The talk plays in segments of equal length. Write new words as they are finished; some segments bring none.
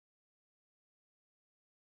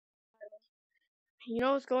You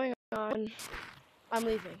know what's going on? I'm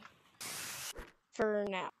leaving. For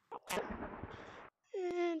now.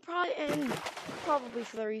 And probably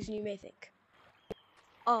for the reason you may think.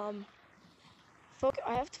 I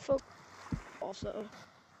have to focus also.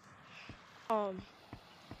 But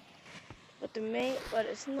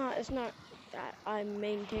it's not that I'm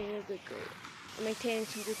maintaining a good grade. I'm maintaining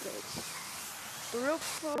some good grades. The real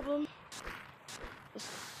problem is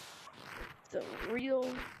the real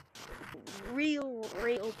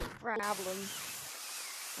problem.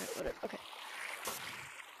 Okay.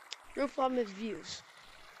 Real problem is views.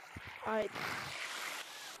 My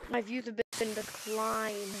views have been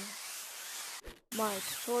declined. My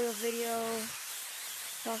tutorial video,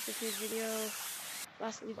 Toxic video,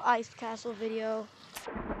 Last Leave Ice Castle video,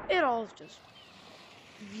 it all is just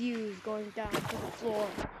views going down to the floor,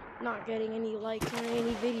 not getting any likes on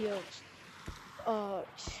any videos.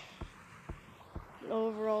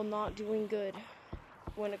 Overall not doing good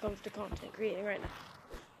when it comes to content creating right now.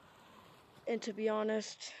 And to be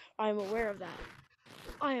honest, I'm aware of that.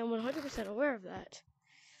 I am 100% aware of that.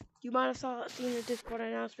 You might have seen the Discord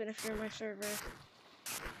announcement if you're in my server.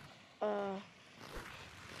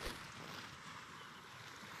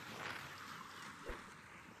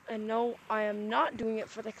 And no, I am not doing it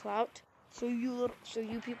for the clout. So you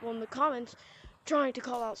people in the comments trying to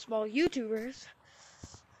call out small YouTubers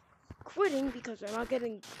quitting because they're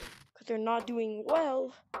not doing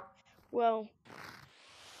well. Well,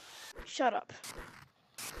 shut up.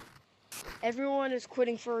 Everyone is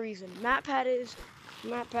quitting for a reason. MatPat's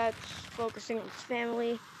focusing on his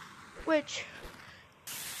family, which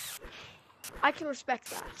I can respect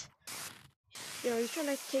that. You know, he's trying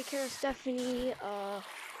to take care of Stephanie,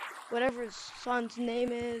 whatever his son's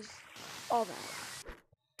name is, all that.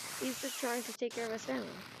 He's just trying to take care of his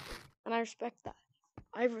family. And I respect that.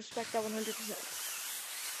 I respect that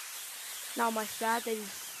 100%. Now, am I sad that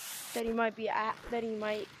he's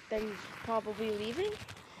probably leaving?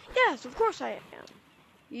 Yes, of course I am.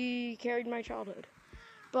 He carried my childhood.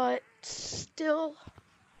 But still,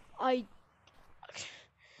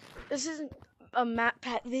 this isn't a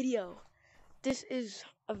MatPat video. This is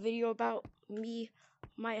a video about me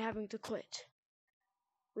having to quit.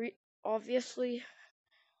 Obviously,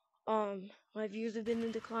 my views have been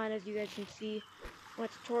in decline, as you guys can see. My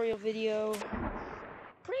tutorial video,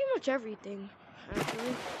 pretty much everything,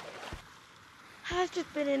 actually, has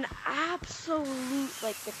just been an absolute,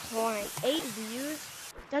 decline. 8 views?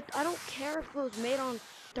 That, I don't care if it was made on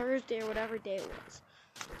Thursday or whatever day it was.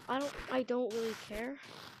 I don't really care.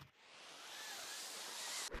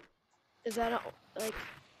 Is that,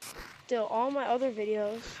 still, all my other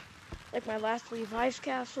videos, like my Last Leave Ice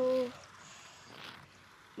Castle,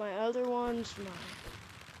 my other ones, my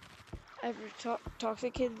Ever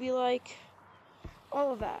Toxic Kid Be Like,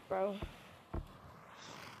 all of that, bro.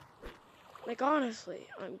 Like, honestly,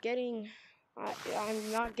 I'm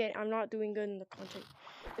not doing good in the content.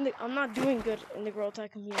 I'm not doing good in the Girl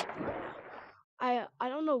Tech community right now. I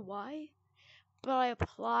don't know why, but I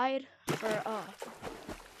applied for,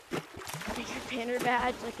 banner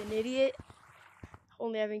badge like an idiot,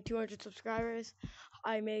 only having 200 subscribers.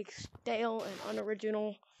 I make stale and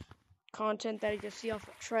unoriginal content that I just see off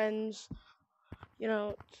of trends. You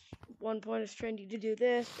know, one point it's trendy to do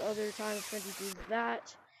this, other time it's trendy to do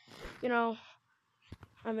that. You know,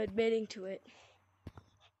 I'm admitting to it.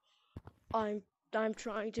 I'm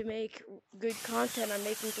trying to make good content. I'm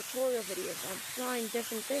making tutorial videos. I'm trying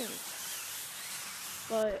different things.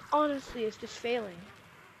 But honestly, it's just failing.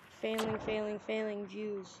 Failing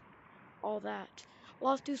views. All that.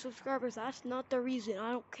 Lost 2 subscribers, that's not the reason.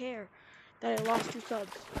 I don't care that I lost 2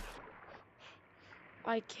 subs.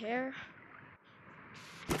 I care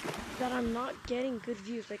that I'm not getting good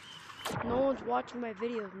views. Like, no one's watching my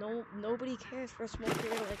videos. Nobody cares for a small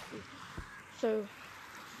creator like me. So,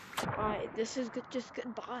 this is just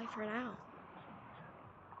goodbye for now.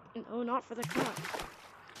 No, not for the clout.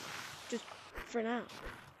 Just for now.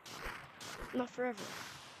 Not forever.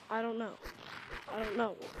 I don't know.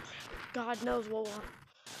 God knows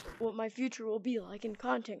what my future will be like in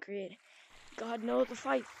content creating. God knows if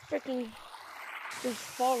I freaking just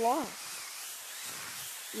fall off.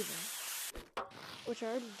 Even. Which I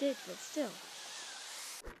already did, but still.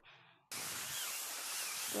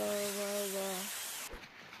 Well,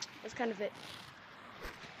 that's kind of it.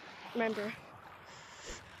 Remember,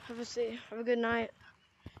 have a good night.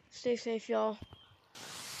 Stay safe, y'all.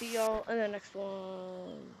 See y'all in the next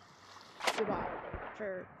one. Goodbye.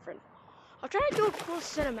 For I'll try to do a cool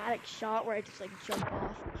cinematic shot where I just jump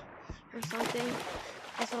off or something.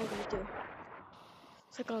 That's what I'm gonna do.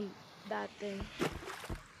 It's like on that thing.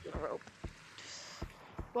 The rope.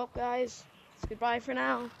 Well, guys, Goodbye for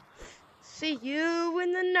now. See you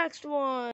in the next one.